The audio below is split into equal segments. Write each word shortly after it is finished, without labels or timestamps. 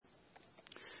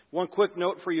One quick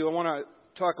note for you. I want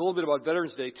to talk a little bit about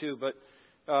Veterans Day too, but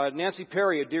Nancy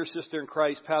Perry, a dear sister in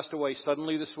Christ, passed away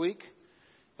suddenly this week.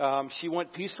 She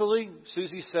went peacefully.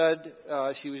 Susie said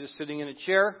she was just sitting in a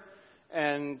chair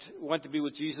and went to be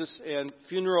with Jesus, and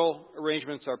funeral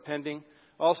arrangements are pending.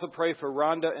 Also pray for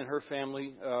Rhonda and her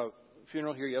family.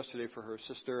 Funeral here yesterday for her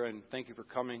sister, and thank you for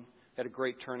coming. Had a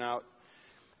great turnout.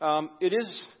 It is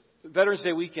Veterans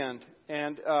Day weekend,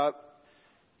 and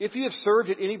if you have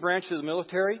served at any branch of the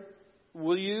military,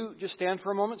 will you just stand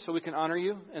for a moment so we can honor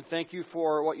you and thank you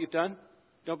for what you've done?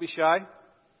 Don't be shy.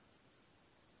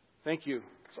 Thank you.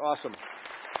 It's awesome.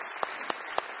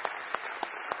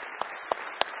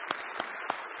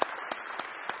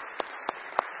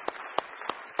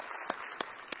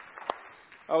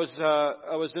 I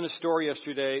was in a store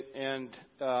yesterday, and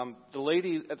the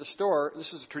lady at the store, this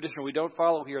is a tradition we don't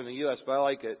follow here in the U.S., but I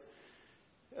like it.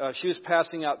 She was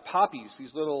passing out poppies,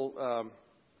 these little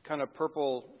kind of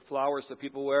purple flowers that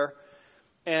people wear.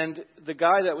 And the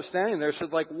guy that was standing there said,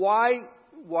 why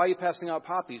are you passing out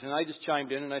poppies? And I just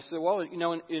chimed in and I said, well,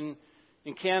 in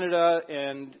Canada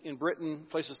and in Britain,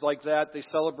 places like that, they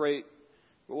celebrate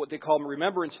what they call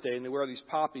Remembrance Day, and they wear these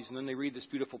poppies, and then they read this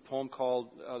beautiful poem called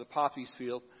The Poppies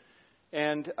Field.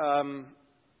 And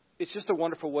it's just a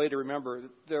wonderful way to remember.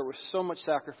 There was so much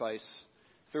sacrifice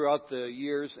throughout the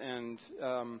years, and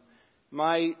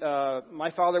my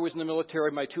father was in the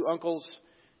military. My two uncles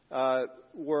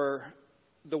were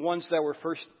the ones that were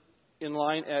first in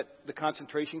line at the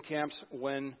concentration camps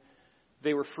when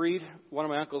they were freed. One of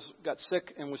my uncles got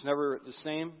sick and was never the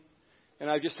same. And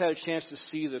I just had a chance to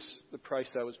see the price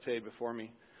that was paid before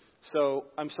me. So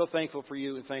I'm so thankful for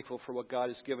you and thankful for what God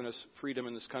has given us, freedom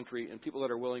in this country and people that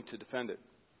are willing to defend it.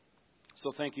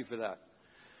 So thank you for that.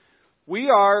 We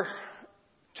are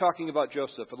talking about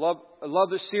Joseph. I love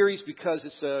this series because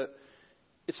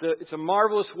it's a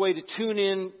marvelous way to tune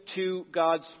in to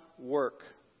God's work.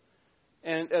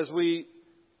 And as we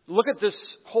look at this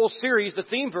whole series, the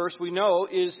theme verse we know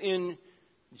is in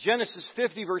Genesis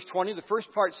 50, verse 20. The first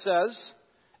part says,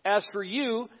 "As for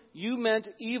you, you meant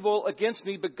evil against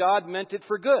me, but God meant it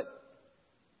for good."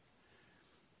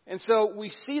 And so we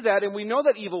see that, and we know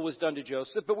that evil was done to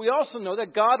Joseph, but we also know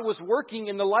that God was working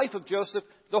in the life of Joseph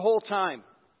the whole time.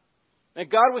 And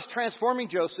God was transforming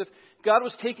Joseph. God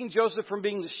was taking Joseph from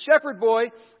being the shepherd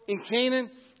boy in Canaan,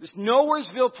 this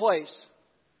nowheresville place,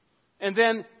 and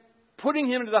then putting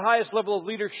him to the highest level of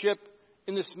leadership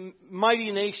in this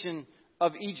mighty nation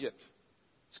of Egypt.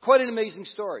 It's quite an amazing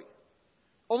story.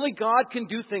 Only God can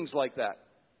do things like that.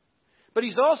 But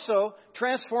He's also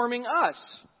transforming us.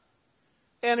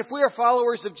 And if we are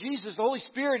followers of Jesus, the Holy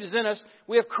Spirit is in us.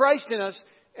 We have Christ in us.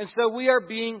 And so we are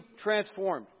being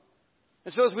transformed.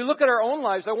 And so as we look at our own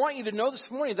lives, I want you to know this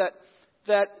morning that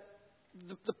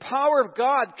the power of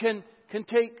God can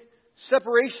take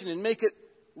separation and make it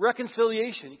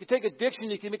reconciliation. You can take addiction,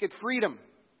 you can make it freedom.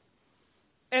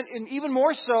 And even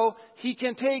more so, He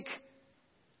can take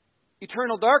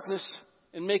eternal darkness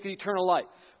and make it eternal life.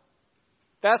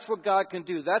 That's what God can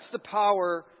do. That's the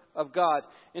power of God.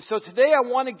 And so today I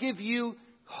want to give you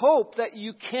hope that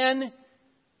you can,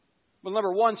 well,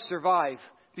 number one, survive.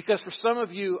 Because for some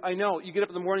of you, I know, you get up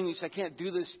in the morning and you say, I can't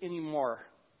do this anymore.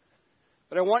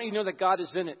 But I want you to know that God is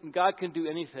in it and God can do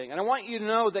anything. And I want you to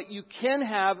know that you can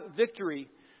have victory.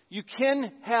 You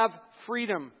can have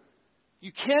freedom.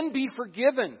 You can be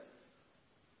forgiven.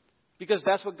 Because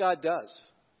that's what God does.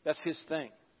 That's His thing.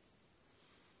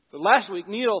 But last week,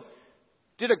 Neil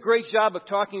did a great job of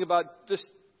talking about this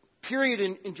period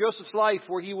in Joseph's life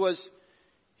where he was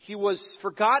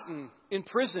forgotten in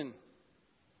prison.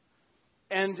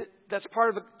 And that's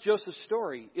part of Joseph's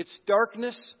story. It's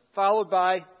darkness followed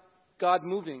by God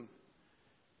moving.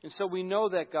 And so we know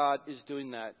that God is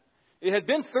doing that. It had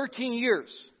been 13 years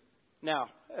now,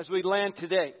 as we land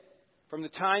today, from the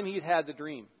time he had the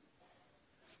dream.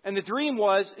 And the dream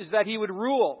is that he would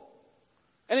rule.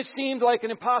 And it seemed like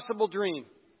an impossible dream.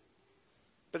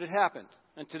 But it happened.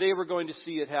 And today we're going to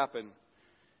see it happen.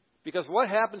 Because what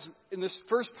happens in this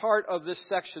first part of this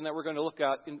section that we're going to look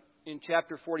at in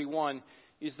chapter 41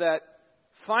 is that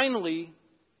finally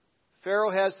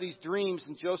Pharaoh has these dreams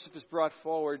and Joseph is brought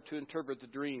forward to interpret the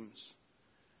dreams.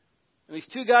 And these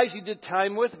two guys he did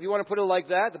time with, if you want to put it like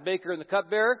that, the baker and the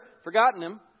cupbearer, forgotten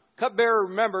him. Cupbearer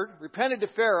remembered, repented to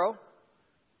Pharaoh.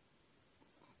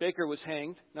 Baker was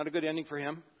hanged. Not a good ending for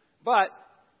him. But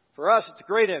for us, it's a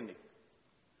great ending.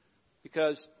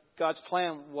 Because God's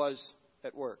plan was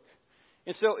at work.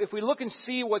 And so if we look and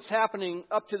see what's happening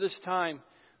up to this time,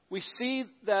 we see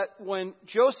that when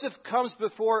Joseph comes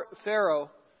before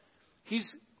Pharaoh, he's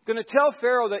going to tell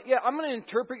Pharaoh that, I'm going to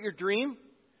interpret your dream,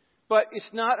 But it's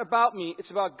not about me. It's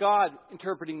about God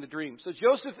interpreting the dream. So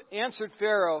Joseph answered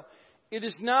Pharaoh, "It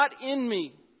is not in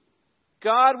me.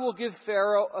 God will give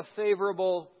Pharaoh a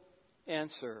favorable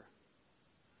answer."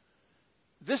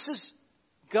 This is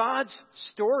God's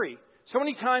story. So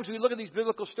many times we look at these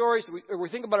biblical stories, or we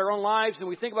think about our own lives, and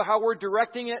we think about how we're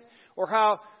directing it, or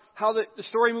how the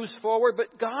story moves forward.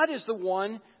 But God is the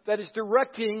one that is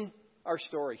directing our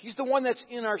story. He's the one that's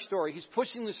in our story. He's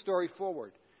pushing the story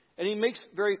forward. And He makes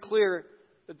very clear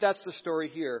that that's the story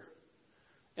here.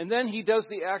 And then He does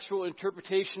the actual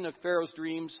interpretation of Pharaoh's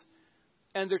dreams,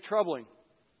 and they're troubling.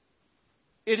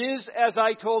 "It is as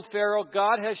I told Pharaoh.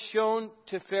 God has shown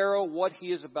to Pharaoh what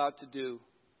he is about to do.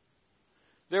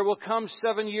 There will come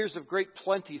 7 years of great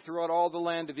plenty throughout all the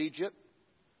land of Egypt.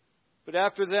 But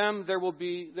after them there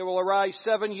will arise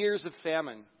 7 years of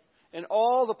famine, and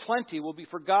all the plenty will be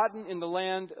forgotten in the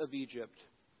land of Egypt.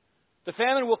 The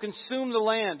famine will consume the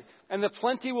land, and the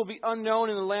plenty will be unknown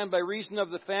in the land by reason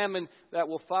of the famine that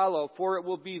will follow, for it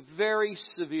will be very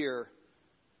severe.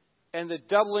 And the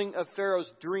doubling of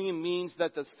Pharaoh's dream means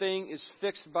that the thing is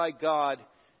fixed by God,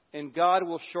 and God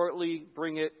will shortly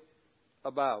bring it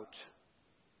about."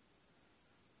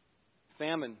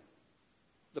 Famine,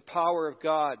 the power of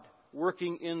God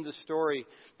working in the story.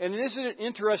 And isn't it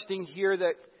interesting here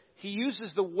that He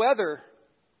uses the weather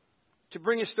to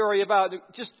bring a story about? It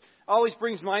just always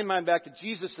brings my mind back to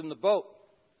Jesus in the boat.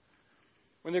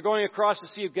 When they're going across the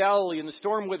Sea of Galilee and the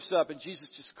storm whips up and Jesus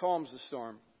just calms the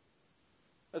storm.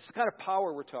 That's the kind of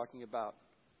power we're talking about.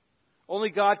 Only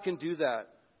God can do that.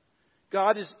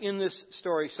 God is in this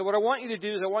story. So what I want you to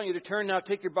do is I want you to turn now,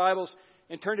 take your Bibles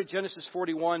and turn to Genesis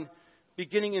 41,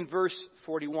 beginning in verse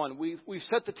 41. We've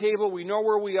set the table. We know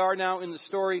where we are now in the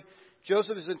story.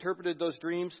 Joseph has interpreted those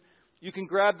dreams. You can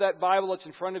grab that Bible that's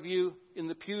in front of you in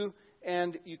the pew,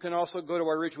 and you can also go to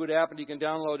our Ridgewood app and you can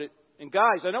download it. And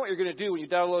guys, I know what you're going to do when you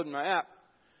download my app.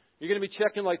 You're going to be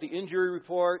checking like the injury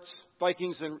reports,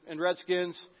 Vikings and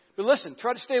Redskins. But listen,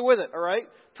 try to stay with it, all right?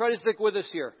 Try to stick with us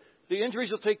here. The injuries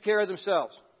will take care of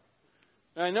themselves.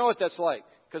 And I know what that's like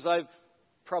because I've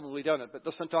probably done it, but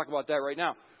let's not talk about that right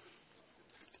now.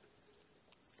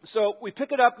 So we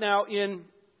pick it up now in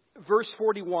verse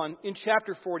 41, in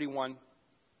chapter 41,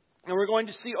 and we're going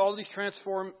to see all these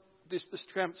this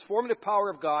transformative power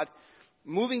of God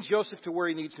moving Joseph to where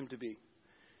He needs him to be.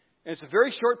 And it's a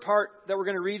very short part that we're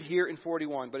going to read here in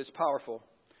 41, but it's powerful.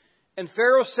 "And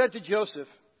Pharaoh said to Joseph,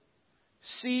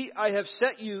 'See, I have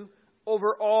set you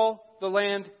over all the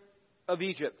land of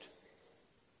Egypt.'"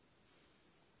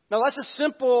 Now that's a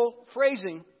simple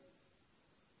phrasing,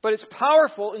 but it's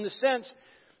powerful in the sense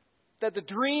that the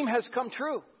dream has come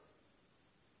true.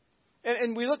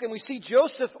 And we look and we see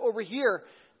Joseph over here,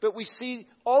 but we see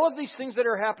all of these things that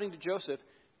are happening to Joseph.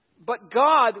 But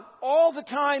God all the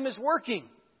time is working.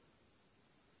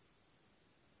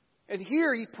 And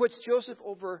here He puts Joseph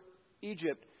over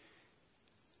Egypt.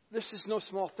 This is no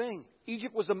small thing.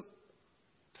 Egypt was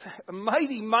a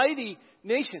mighty, mighty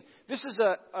nation. This is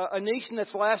a nation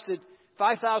that's lasted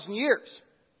 5,000 years.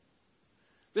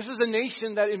 This is a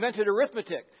nation that invented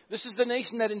arithmetic. This is the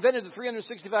nation that invented the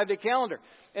 365-day calendar.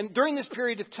 And during this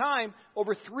period of time,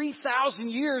 over 3,000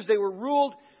 years, they were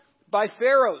ruled by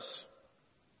pharaohs,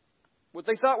 what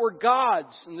they thought were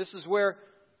gods. And this is where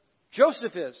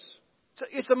Joseph is.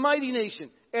 It's a mighty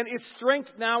nation. And its strength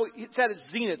now, it's at its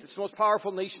zenith. It's the most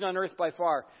powerful nation on earth by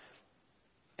far.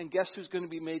 And guess who's going to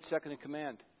be made second in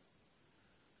command?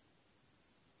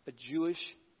 A Jewish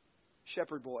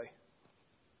shepherd boy.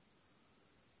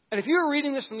 And if you were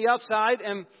reading this from the outside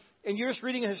and you're just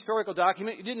reading a historical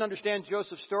document, you didn't understand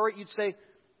Joseph's story, you'd say,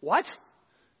 "What?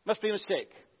 Must be a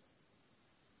mistake."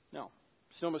 No,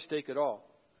 it's no mistake at all.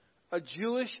 A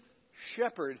Jewish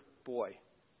shepherd boy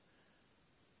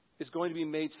is going to be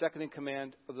made second in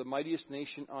command of the mightiest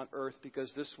nation on earth because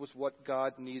this was what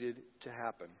God needed to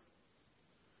happen.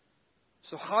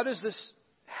 So how does this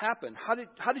happen? How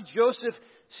did Joseph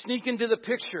sneak into the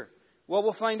picture? Well,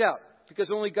 we'll find out because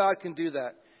only God can do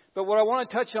that. But what I want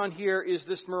to touch on here is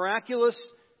this miraculous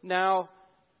now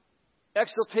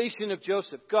exaltation of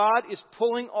Joseph. God is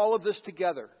pulling all of this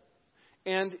together.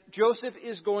 And Joseph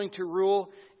is going to rule,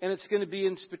 and it's going to be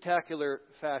in spectacular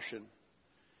fashion.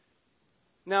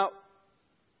 Now,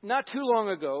 not too long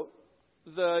ago,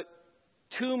 the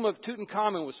tomb of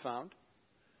Tutankhamun was found,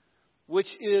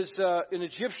 which is an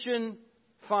Egyptian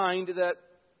find that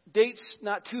dates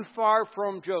not too far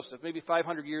from Joseph, maybe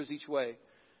 500 years each way.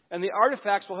 And the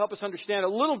artifacts will help us understand a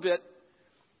little bit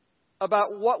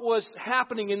about what was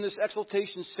happening in this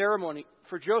exaltation ceremony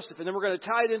for Joseph. And then we're going to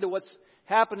tie it into what's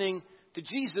happening to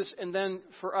Jesus and then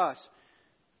for us.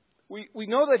 We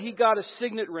know that he got a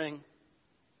signet ring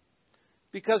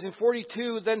Because in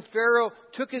 42, then Pharaoh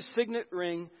took his signet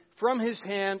ring from his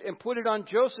hand and put it on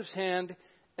Joseph's hand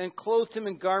and clothed him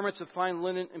in garments of fine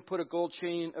linen and put a gold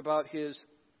chain about his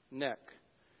neck.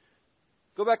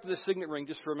 Go back to the signet ring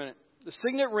just for a minute. The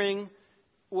signet ring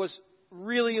was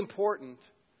really important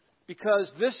because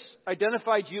this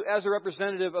identified you as a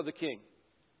representative of the king,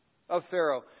 of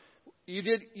Pharaoh.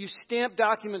 You stamped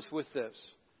documents with this.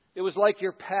 It was like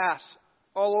your pass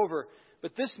all over.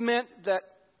 But this meant that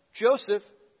Joseph,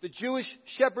 the Jewish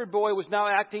shepherd boy, was now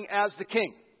acting as the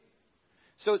king.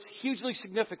 So it's hugely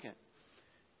significant.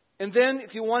 And then,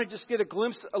 if you want to just get a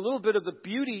glimpse, a little bit of the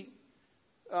beauty,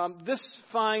 this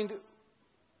find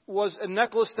was a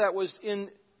necklace that was in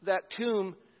that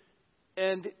tomb,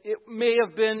 and it may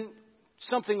have been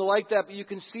something like that, but you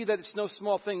can see that it's no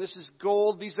small thing. This is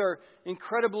gold. These are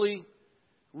incredibly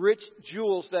rich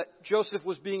jewels that Joseph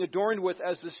was being adorned with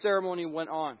as the ceremony went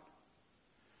on.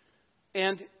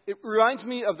 And it reminds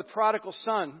me of the prodigal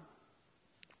son,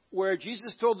 where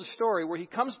Jesus told the story where he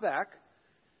comes back,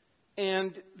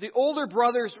 and the older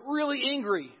brother's really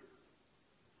angry.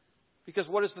 Because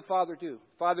what does the father do?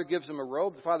 The father gives him a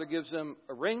robe. The father gives him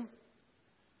a ring,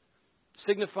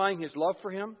 signifying his love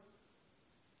for him.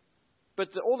 But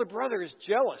the older brother is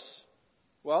jealous.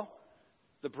 Well,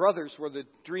 the brothers were the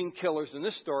dream killers in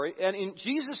this story. And in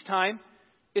Jesus' time,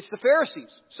 it's the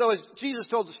Pharisees. So as Jesus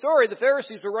told the story, the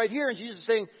Pharisees were right here, and Jesus is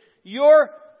saying,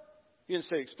 he didn't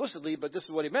say it explicitly, but this is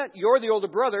what he meant. You're the older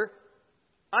brother.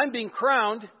 I'm being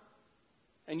crowned,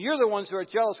 and you're the ones who are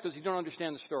jealous because you don't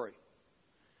understand the story.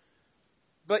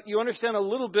 But you understand a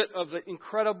little bit of the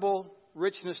incredible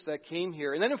richness that came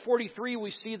here. And then in 43,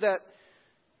 we see that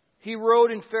he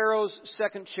rode in Pharaoh's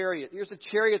second chariot. Here's a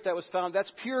chariot that was found.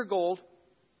 That's pure gold,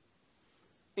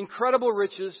 incredible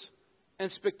riches,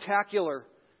 and spectacular.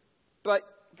 But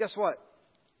guess what?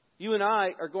 You and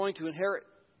I are going to inherit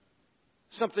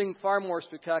something far more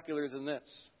spectacular than this.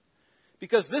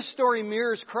 Because this story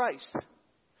mirrors Christ.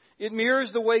 It mirrors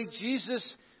the way Jesus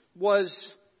was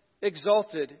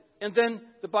exalted. And then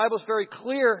the Bible is very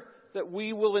clear that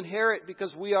we will inherit because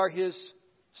we are His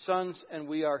sons and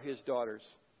we are His daughters.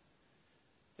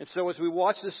 And so as we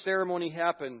watch this ceremony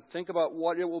happen, think about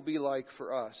what it will be like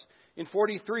for us. In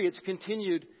 43, it's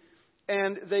continued.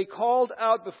 And they called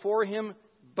out before him,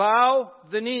 "Bow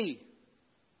the knee,"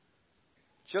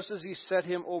 just as he set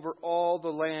him over all the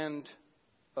land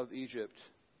of Egypt.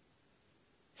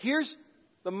 Here's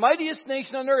the mightiest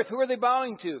nation on earth. Who are they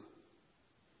bowing to?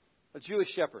 A Jewish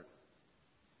shepherd,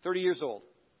 30 years old.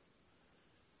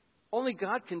 Only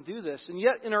God can do this. And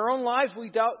yet in our own lives we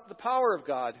doubt the power of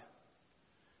God.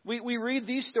 We read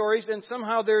these stories and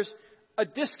somehow there's a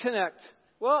disconnect.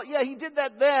 Well, yeah, He did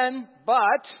that then,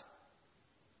 but...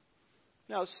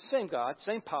 Now, it's the same God,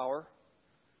 same power,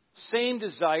 same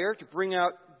desire to bring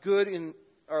out good in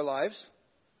our lives.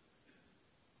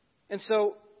 And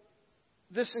so,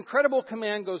 this incredible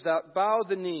command goes out, bow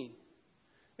the knee.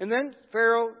 And then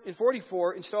Pharaoh, in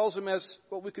 44, installs him as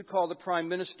what we could call the prime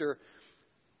minister,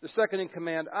 the second in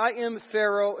command. I am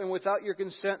Pharaoh, and without your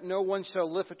consent no one shall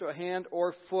lift a hand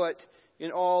or foot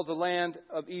in all the land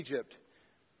of Egypt.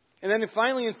 And then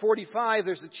finally in 45,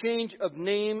 there's a change of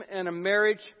name and a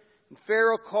marriage. And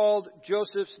Pharaoh called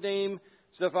Joseph's name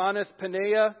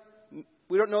Zaphanath-Paneah.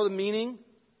 We don't know the meaning.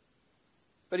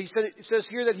 But it says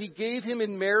here that he gave him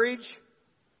in marriage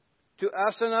to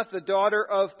Asenath, the daughter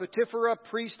of Potipharah,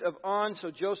 priest of On.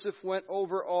 So Joseph went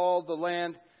over all the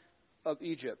land of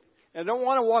Egypt. And I don't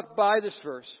want to walk by this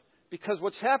verse, because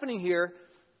what's happening here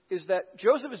is that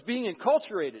Joseph is being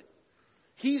enculturated.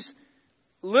 He's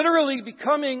literally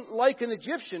becoming like an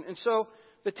Egyptian. And so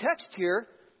the text here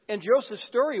and Joseph's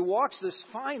story walks this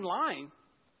fine line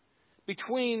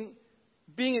between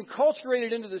being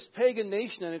enculturated into this pagan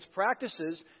nation and its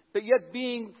practices, but yet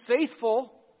being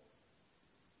faithful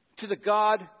to the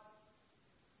God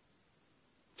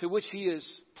to which he has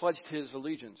pledged his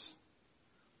allegiance,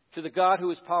 to the God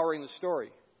who is powering the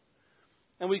story.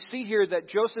 And we see here that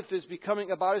Joseph is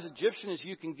becoming about as Egyptian as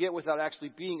you can get without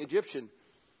actually being Egyptian.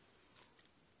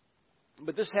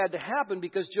 But this had to happen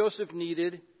because Joseph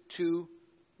needed to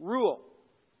rule.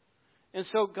 And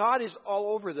so God is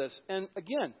all over this. And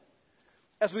again,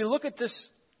 as we look at this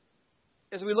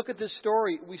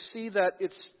story, we see that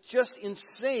it's just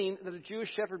insane that a Jewish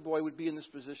shepherd boy would be in this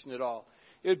position at all.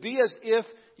 It would be as if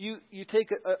you take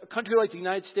a country like the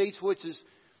United States, which is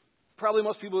probably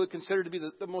most people would consider to be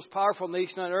the most powerful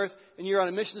nation on earth, and you're on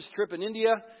a missions trip in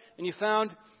India, and you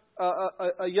found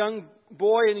a young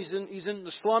boy, and he's in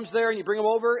the slums there, and you bring him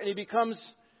over, and he becomes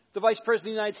the Vice President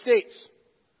of the United States.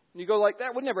 And you go like,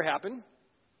 that would never happen.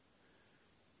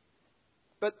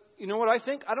 But you know what I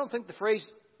think? I don't think the phrase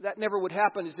that never would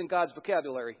happen is in God's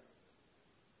vocabulary.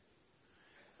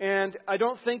 And I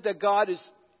don't think that God is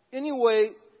any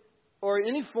way or in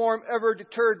any form ever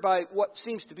deterred by what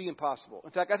seems to be impossible.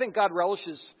 In fact, I think God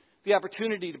relishes the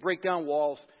opportunity to break down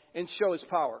walls and show His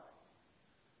power.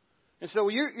 And so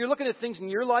you're looking at things in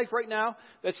your life right now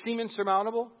that seem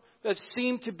insurmountable, that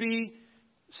seem to be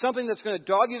something that's going to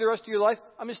dog you the rest of your life.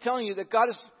 I'm just telling you that God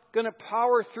is going to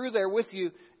power through there with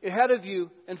you, ahead of you,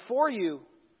 and for you.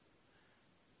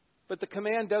 But the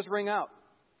command does ring out.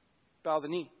 Bow the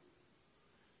knee.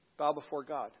 Bow before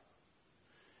God.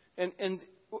 And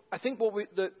I think what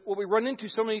we run into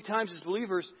so many times as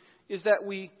believers is that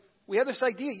we have this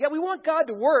idea, we want God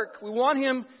to work. We want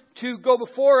Him to go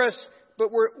before us, but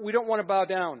we don't want to bow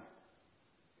down.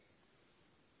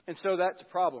 And so that's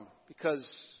a problem, because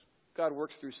God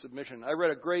works through submission. I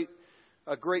read a great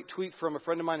tweet from a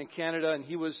friend of mine in Canada, and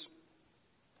he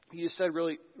just said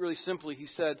really, really simply, he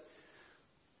said,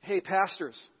 "Hey,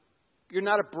 pastors, you're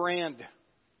not a brand.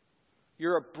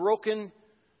 You're a broken,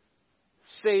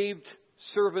 saved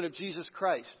servant of Jesus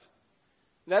Christ."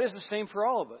 And that is the same for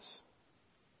all of us.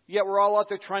 Yet we're all out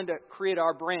there trying to create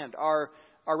our brand, our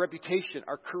reputation,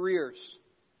 our careers.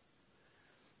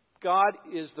 God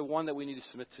is the one that we need to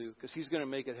submit to, because He's going to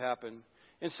make it happen.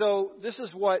 And so this is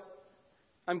what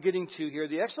I'm getting to here.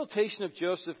 The exaltation of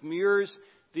Joseph mirrors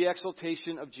the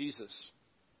exaltation of Jesus.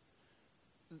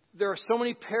 There are so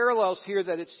many parallels here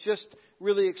that it's just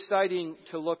really exciting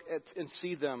to look at and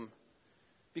see them,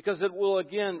 because it will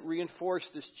again reinforce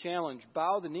this challenge.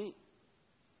 Bow the knee.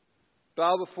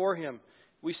 Bow before Him.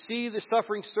 We see the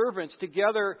suffering servants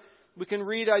together. We can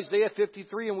read Isaiah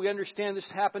 53 and we understand this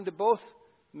happened to both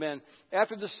men.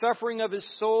 After the suffering of his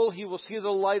soul, he will see the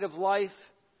light of life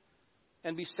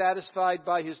and be satisfied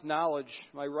by his knowledge.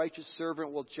 My righteous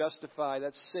servant will justify,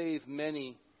 that's save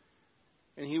many.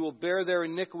 And he will bear their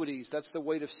iniquities. That's the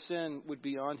weight of sin would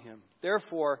be on him.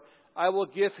 Therefore, I will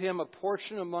give him a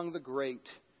portion among the great,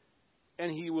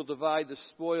 and he will divide the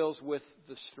spoils with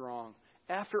the strong.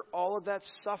 After all of that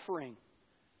suffering,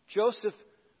 Joseph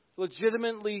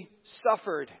legitimately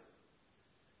suffered.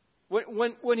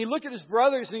 When he looked at his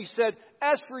brothers and he said,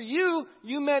 "As for you,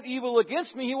 you meant evil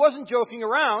against me," he wasn't joking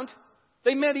around.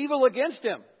 They meant evil against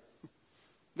him.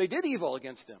 They did evil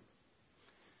against him.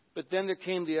 But then there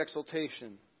came the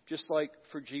exaltation, just like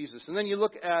for Jesus. And then you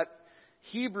look at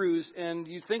Hebrews and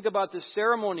you think about this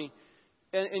ceremony,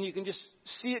 and you can just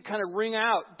see it kind of ring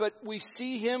out. But we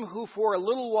see him who for a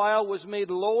little while was made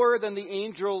lower than the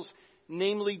angels,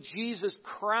 namely Jesus,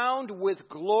 crowned with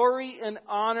glory and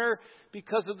honor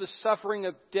because of the suffering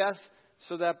of death,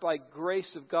 so that by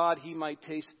grace of God he might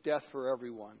taste death for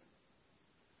everyone.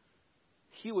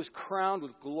 He was crowned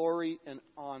with glory and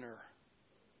honor.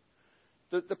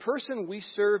 The person we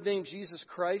serve, named Jesus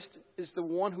Christ, is the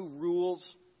one who rules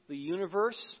the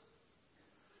universe,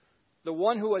 the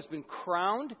one who has been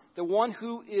crowned, the one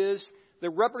who is the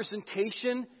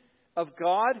representation of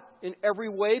God in every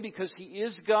way, because He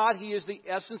is God. He is the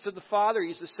essence of the Father.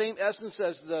 He's the same essence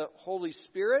as the Holy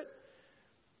Spirit.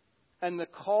 And the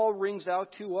call rings out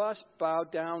to us, bow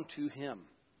down to Him.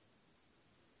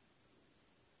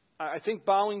 I think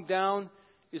bowing down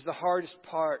is the hardest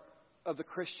part of the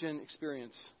Christian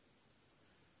experience.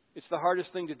 It's the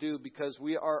hardest thing to do, because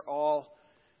we are all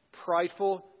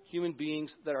prideful human beings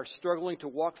that are struggling to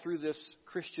walk through this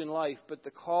Christian life. But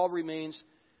the call remains,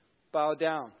 bow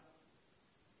down.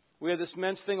 We had this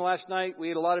men's thing last night. We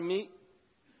ate a lot of meat.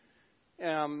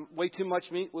 Way too much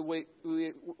meat. We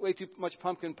ate way too much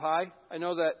pumpkin pie. I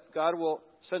know that God will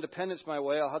send a penance my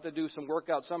way. I'll have to do some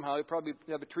workout somehow. I'll probably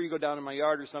have a tree go down in my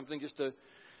yard or something just to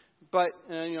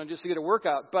get a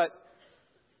workout. But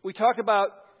we talked about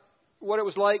what it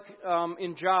was like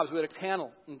in jobs. We had a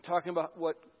panel and talking about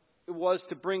what it was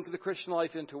to bring the Christian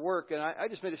life into work. And I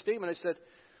just made a statement. I said,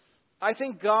 I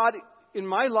think God, in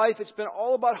my life, it's been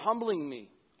all about humbling me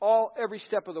every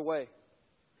step of the way.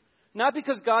 Not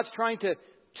because God's trying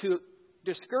to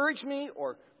discourage me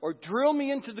or drill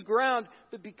me into the ground,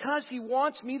 but because He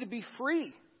wants me to be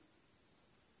free.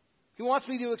 He wants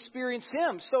me to experience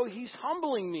Him. So He's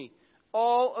humbling me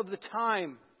all of the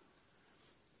time.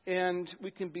 And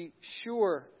we can be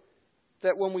sure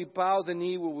that when we bow the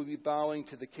knee, we will be bowing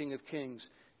to the King of Kings.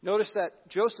 Notice that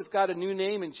Joseph got a new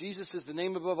name, and Jesus is the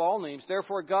name above all names.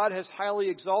 Therefore, God has highly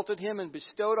exalted him and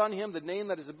bestowed on him the name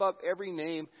that is above every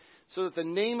name, so that the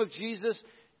name of Jesus,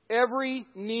 every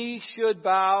knee should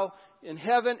bow in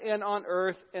heaven and on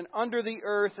earth and under the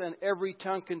earth, and every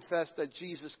tongue confess that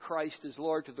Jesus Christ is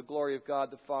Lord, to the glory of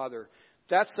God the Father.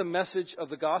 That's the message of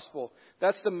the gospel.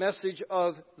 That's the message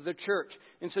of the church.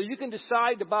 And so you can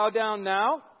decide to bow down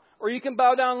now, or you can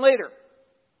bow down later.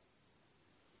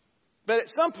 But at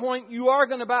some point, you are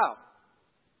going to bow.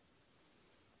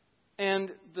 And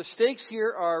the stakes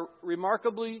here are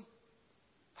remarkably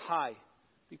high.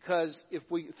 Because if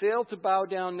we fail to bow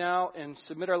down now and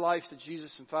submit our lives to Jesus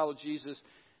and follow Jesus,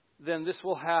 then this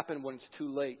will happen when it's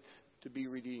too late to be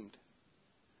redeemed.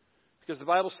 Because the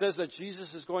Bible says that Jesus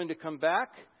is going to come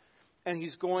back and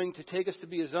He's going to take us to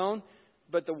be His own,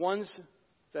 but the ones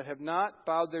that have not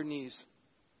bowed their knees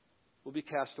will be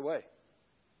cast away.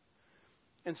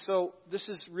 And so this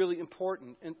is really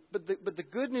important. But the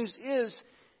good news is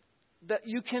that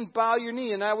you can bow your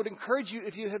knee. And I would encourage you,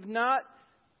 if you have not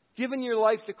given your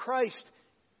life to Christ,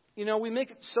 we make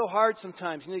it so hard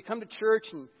sometimes. You come to church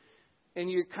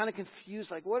and you're kind of confused,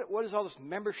 like what is all this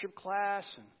membership class?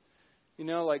 And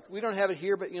we don't have it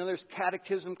here, but there's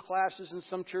catechism classes in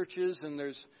some churches, and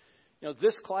there's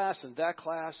this class and that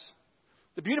class.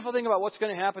 The beautiful thing about what's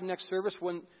going to happen next service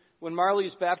when Marley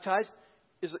is baptized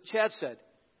is what Chad said.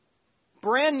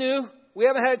 Brand new. We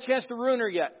haven't had a chance to ruin her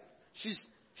yet.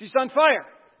 She's on fire.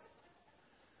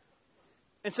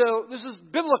 And so this is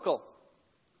biblical.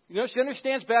 She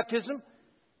understands baptism.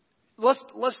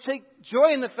 Let's take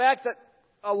joy in the fact that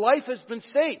a life has been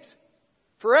saved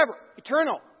forever,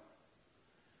 eternal.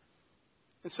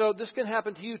 And so this can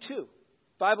happen to you too.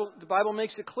 The Bible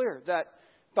makes it clear that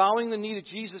bowing the knee to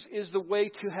Jesus is the way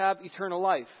to have eternal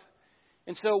life.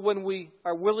 And so when we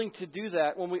are willing to do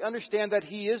that, when we understand that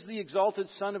He is the exalted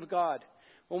Son of God,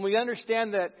 when we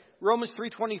understand that Romans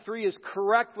 3:23 is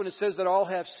correct when it says that all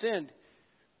have sinned,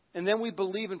 and then we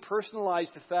believe and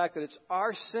personalize the fact that it's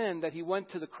our sin that He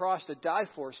went to the cross to die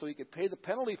for so He could pay the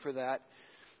penalty for that,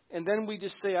 and then we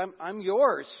just say, I'm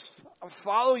yours. I'll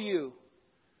follow you.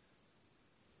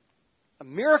 A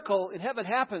miracle in heaven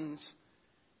happens,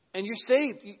 and you're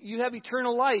saved. You have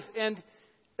eternal life, and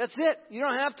that's it. You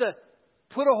don't have to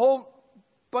put a whole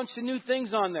bunch of new things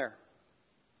on there.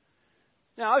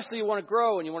 Now, obviously, you want to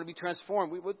grow and you want to be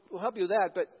transformed. We'll help you with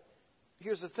that, but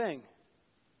here's the thing.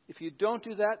 If you don't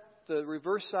do that, the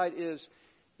reverse side is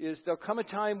there'll come a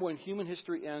time when human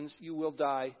history ends, you will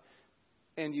die,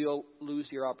 and you'll lose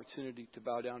your opportunity to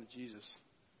bow down to Jesus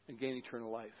and gain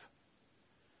eternal life.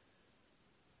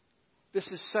 This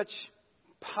is such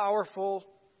powerful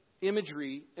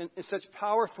imagery and such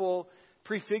powerful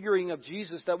prefiguring of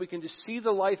Jesus that we can just see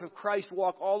the life of Christ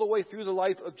walk all the way through the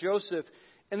life of Joseph.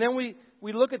 And then we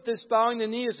look at this bowing the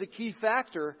knee as a key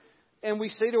factor, and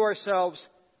we say to ourselves,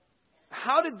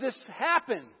 how did this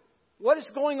happen? What is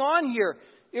going on here?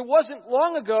 It wasn't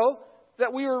long ago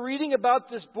that we were reading about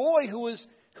this boy who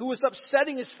was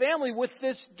upsetting his family with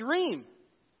this dream.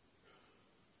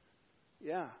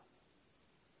 Yeah.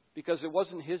 Because it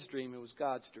wasn't his dream, it was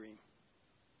God's dream.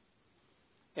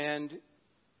 And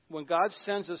when God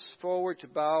sends us forward to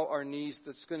bow our knees,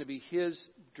 that's going to be His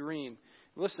dream.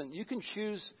 Listen, you can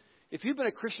choose, if you've been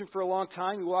a Christian for a long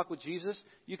time, you walk with Jesus,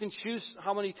 you can choose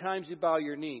how many times you bow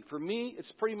your knee. For me,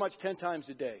 it's pretty much 10 times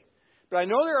a day. But I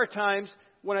know there are times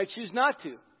when I choose not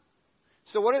to.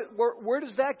 So where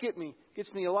does that get me? It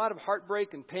gets me a lot of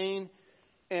heartbreak and pain,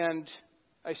 and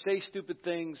I say stupid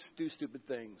things, do stupid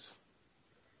things.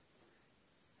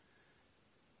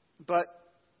 But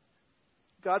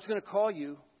God's going to call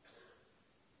you.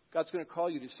 God's going to call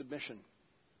you to submission.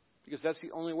 Because that's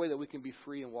the only way that we can be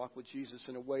free and walk with Jesus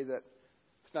in a way that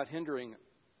is not hindering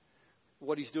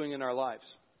what He's doing in our lives.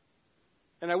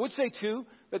 And I would say, too,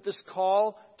 that this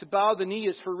call to bow the knee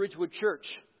is for Ridgewood Church.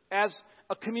 As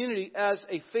a community, as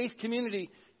a faith community,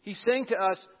 He's saying to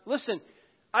us, listen,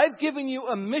 I've given you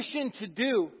a mission to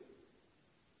do,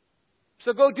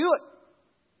 so go do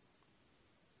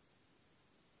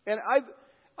it. And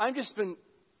I've just been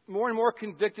more and more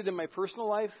convicted in my personal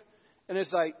life. And as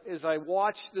I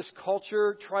watch this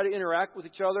culture try to interact with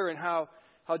each other and how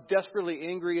desperately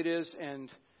angry it is, and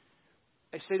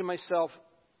I say to myself,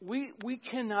 we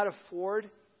cannot afford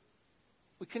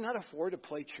to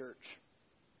play church.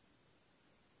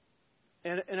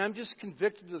 And I'm just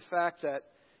convicted of the fact that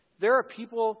there are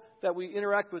people that we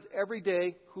interact with every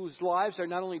day whose lives are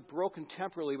not only broken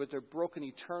temporally, but they're broken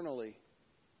eternally.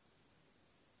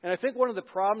 And I think one of the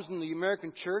problems in the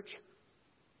American church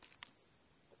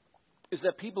is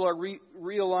that people are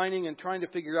realigning and trying to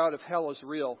figure out if hell is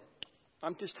real.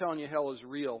 I'm just telling you hell is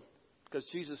real because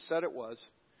Jesus said it was.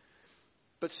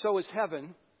 But so is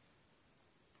heaven.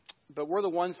 But we're the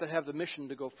ones that have the mission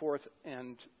to go forth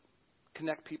and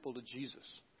connect people to Jesus.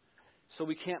 So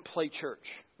we can't play church.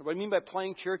 What I mean by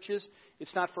playing church is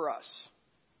it's not for us.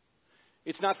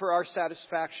 It's not for our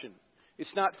satisfaction. It's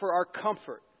not for our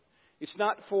comfort. It's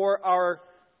not for our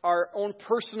own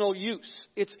personal use.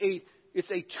 It's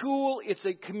a tool. It's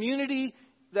a community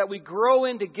that we grow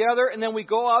in together, and then we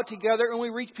go out together and we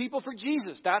reach people for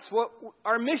Jesus. That's what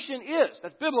our mission is.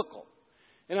 That's biblical.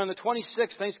 And on the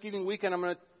 26th, Thanksgiving weekend,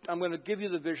 I'm going to give you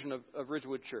the vision of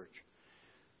Ridgewood Church.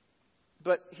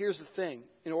 But here's the thing.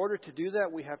 In order to do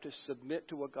that, we have to submit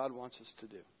to what God wants us to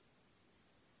do.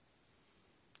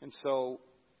 And so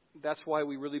that's why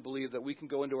we really believe that we can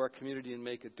go into our community and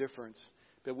make a difference.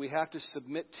 But we have to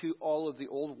submit to all of the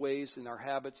old ways and our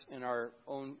habits and our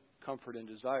own comfort and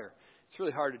desire. It's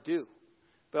really hard to do.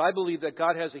 But I believe that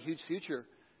God has a huge future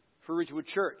for Ridgewood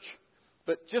Church.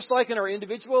 But just like in our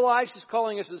individual lives, He's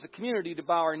calling us as a community to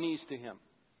bow our knees to Him.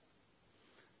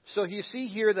 So you see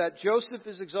here that Joseph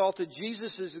is exalted,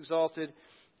 Jesus is exalted,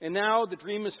 and now the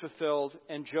dream is fulfilled,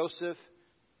 and Joseph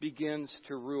begins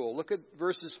to rule. Look at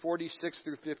verses 46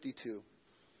 through 52.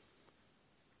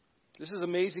 This is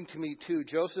amazing to me too.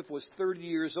 Joseph was 30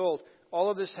 years old. All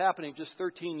of this happening just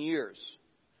 13 years.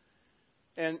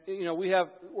 And,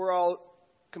 we're all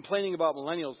complaining about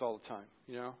millennials all the time,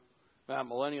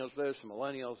 millennials this,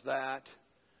 millennials that.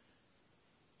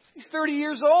 He's 30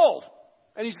 years old,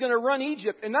 and he's going to run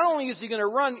Egypt. And not only is he going to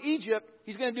run Egypt,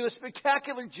 he's going to do a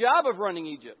spectacular job of running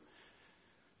Egypt.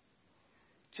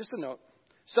 Just a note.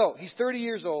 So, he's 30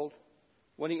 years old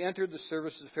when he entered the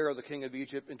service of Pharaoh, the king of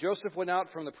Egypt. And Joseph went out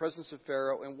from the presence of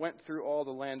Pharaoh and went through all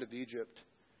the land of Egypt.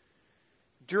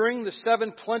 During the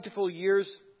 7 plentiful years,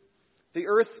 the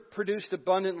earth produced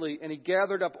abundantly, and he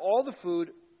gathered up all the food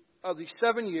of the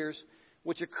 7 years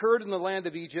which occurred in the land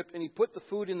of Egypt, and he put the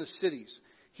food in the cities.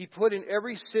 He put in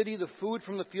every city the food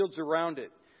from the fields around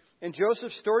it. And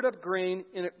Joseph stored up grain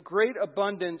in a great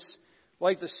abundance,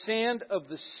 like the sand of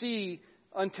the sea,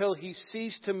 until he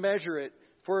ceased to measure it,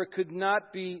 for it could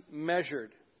not be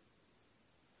measured.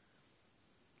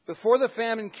 Before the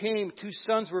famine came, 2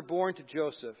 sons were born to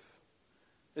Joseph.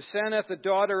 Asenath, the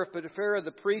daughter of Potiphar,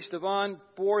 the priest of On,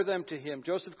 bore them to him.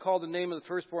 Joseph called the name of the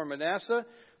firstborn Manasseh,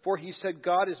 for he said,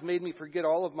 God has made me forget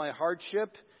all of my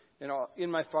hardship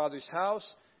in my father's house.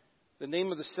 The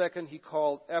name of the second he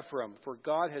called Ephraim, for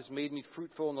God has made me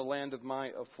fruitful in the land of my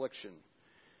affliction.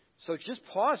 So just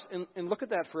pause and look at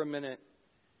that for a minute.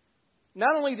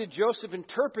 Not only did Joseph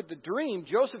interpret the dream,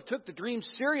 Joseph took the dream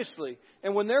seriously.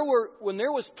 And when there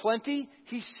was plenty,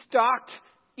 he stocked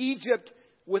Egypt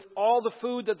with all the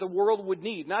food that the world would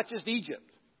need, not just Egypt.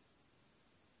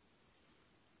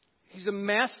 He's a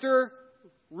master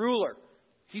ruler.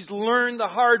 He's learned the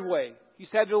hard way. He's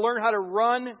had to learn how to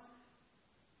run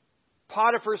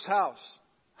Potiphar's house,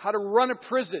 how to run a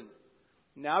prison.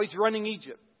 Now he's running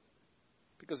Egypt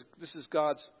because this is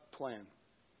God's plan.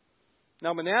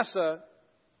 Now Manasseh,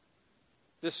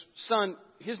 this son,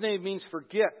 his name means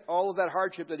forget all of that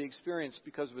hardship that he experienced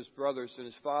because of his brothers and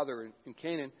his father in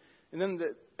Canaan. And then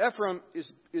Ephraim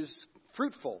is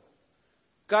fruitful.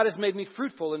 God has made me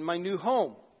fruitful in my new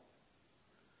home.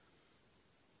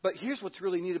 But here's what's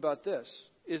really neat about this,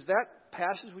 is that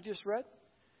passage we just read,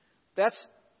 that's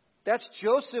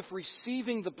Joseph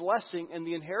receiving the blessing and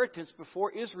the inheritance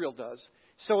before Israel does.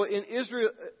 So in Israel,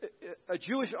 a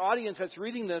Jewish audience that's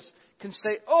reading this can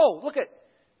say, oh, look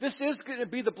this is going to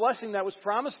be the blessing that was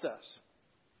promised us.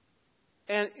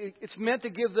 And it's meant to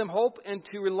give them hope and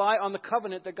to rely on the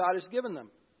covenant that God has given them.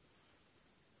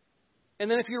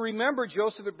 And then if you remember,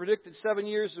 Joseph had predicted 7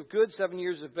 years of good, 7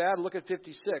 years of bad. Look at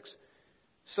 56.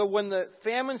 So when the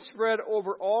famine spread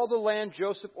over all the land,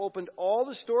 Joseph opened all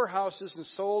the storehouses and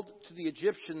sold to the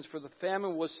Egyptians, for the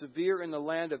famine was severe in the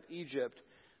land of Egypt.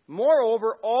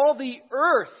 Moreover, all the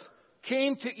earth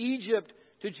came to Egypt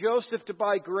to Joseph to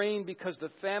buy grain, because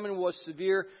the famine was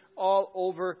severe all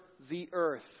over the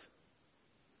earth.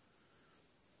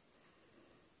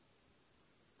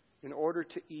 In order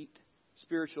to eat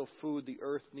spiritual food, the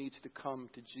earth needs to come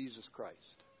to Jesus Christ.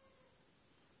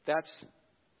 That's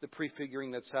the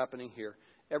prefiguring that's happening here.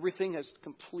 Everything has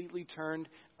completely turned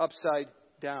upside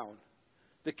down.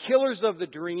 The killers of the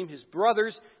dream, his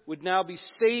brothers, would now be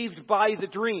saved by the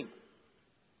dream.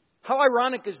 How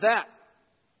ironic is that?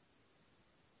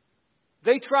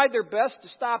 They tried their best to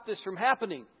stop this from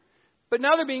happening. But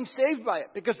now they're being saved by it,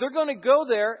 because they're going to go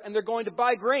there and they're going to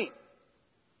buy grain.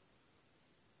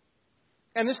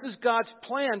 And this is God's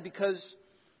plan, because,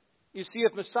 you see,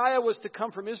 if Messiah was to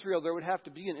come from Israel, there would have to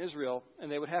be in Israel,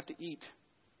 and they would have to eat.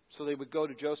 So they would go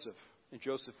to Joseph, and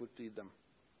Joseph would feed them.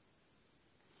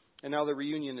 And now the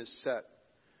reunion is set.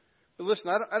 But listen,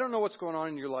 I don't know what's going on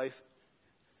in your life.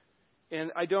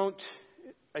 And I don't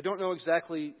know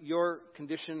exactly your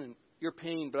condition and your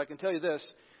pain, but I can tell you this.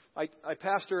 I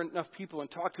pastor enough people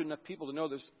and talk to enough people to know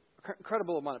there's an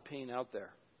incredible amount of pain out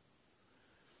there.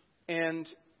 And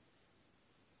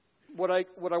what I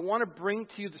want to bring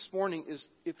to you this morning is,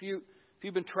 if you if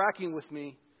you've been tracking with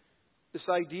me, this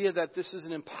idea that this is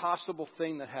an impossible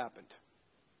thing that happened.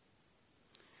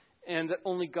 And that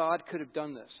only God could have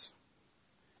done this.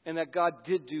 And that God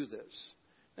did do this.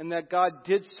 And that God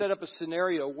did set up a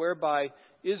scenario whereby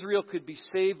Israel could be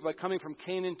saved by coming from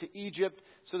Canaan to Egypt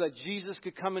so that Jesus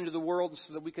could come into the world and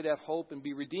so that we could have hope and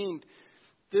be redeemed.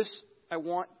 This, I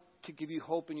want to give you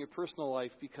hope in your personal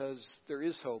life because there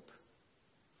is hope.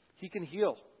 He can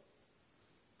heal.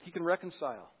 He can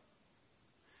reconcile.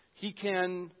 He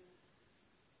can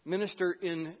minister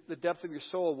in the depth of your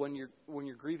soul when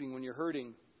you're grieving, when you're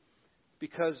hurting,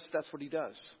 because that's what He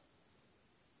does.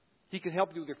 He can help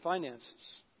you with your finances.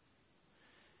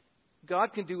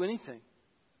 God can do anything.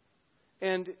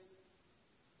 And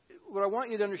what I want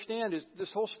you to understand is this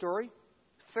whole story,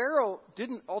 Pharaoh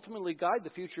didn't ultimately guide the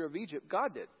future of Egypt.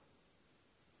 God did.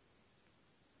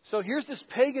 So here's this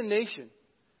pagan nation.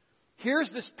 Here's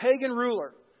this pagan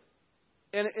ruler.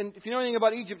 And if you know anything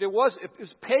about Egypt, it was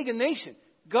a pagan nation.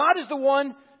 God is the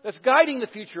one that's guiding the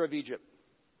future of Egypt.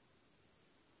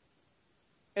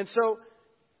 And so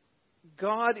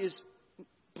God is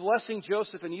blessing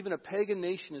Joseph, and even a pagan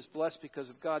nation is blessed because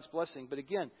of God's blessing. But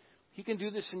again, He can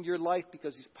do this in your life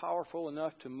because He's powerful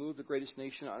enough to move the greatest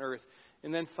nation on earth.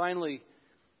 And then finally,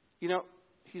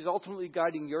 He's ultimately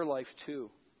guiding your life too.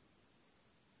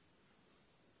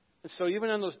 And so even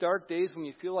on those dark days when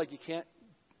you feel like you can't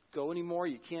go anymore,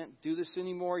 you can't do this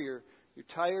anymore, you're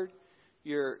tired,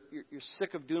 you're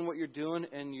sick of doing what you're doing,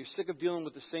 and you're sick of dealing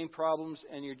with the same problems,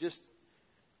 and you're just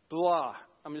blah.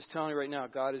 I'm just telling you right now,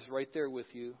 God is right there with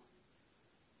you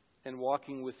and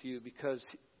walking with you, because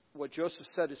what Joseph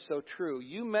said is so true.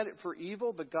 You meant it for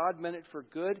evil, but God meant it for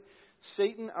good.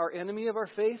 Satan, our enemy of our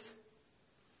faith,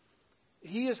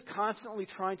 he is constantly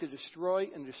trying to destroy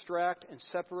and distract and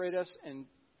separate us and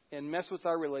mess with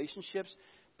our relationships.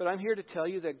 But I'm here to tell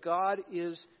you that God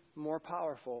is more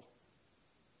powerful.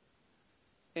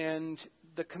 And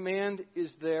the command is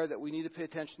there that we need to pay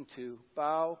attention to.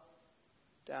 Bow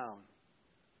down.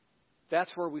 That's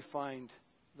where we find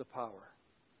the power.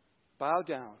 Bow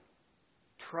down.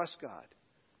 Trust God.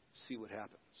 See what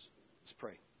happens. Let's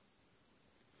pray.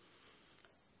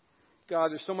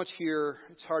 God, there's so much here.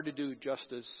 It's hard to do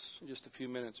justice in just a few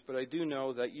minutes. But I do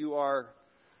know that You are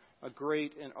a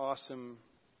great and awesome,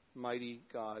 mighty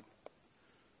God.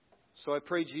 So I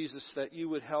pray, Jesus, that You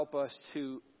would help us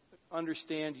to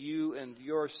understand You and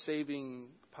Your saving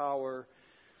power.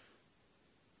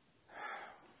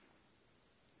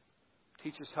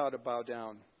 Teach us how to bow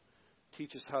down.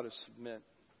 Teach us how to submit.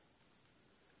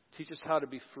 Teach us how to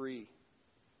be free.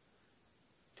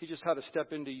 Teach us how to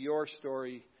step into Your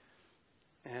story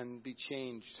and be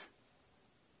changed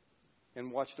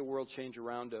and watch the world change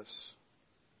around us.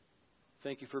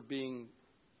 Thank You for being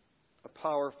a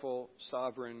powerful,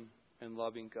 sovereign, and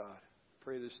loving God.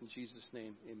 Pray this in Jesus'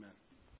 name. Amen.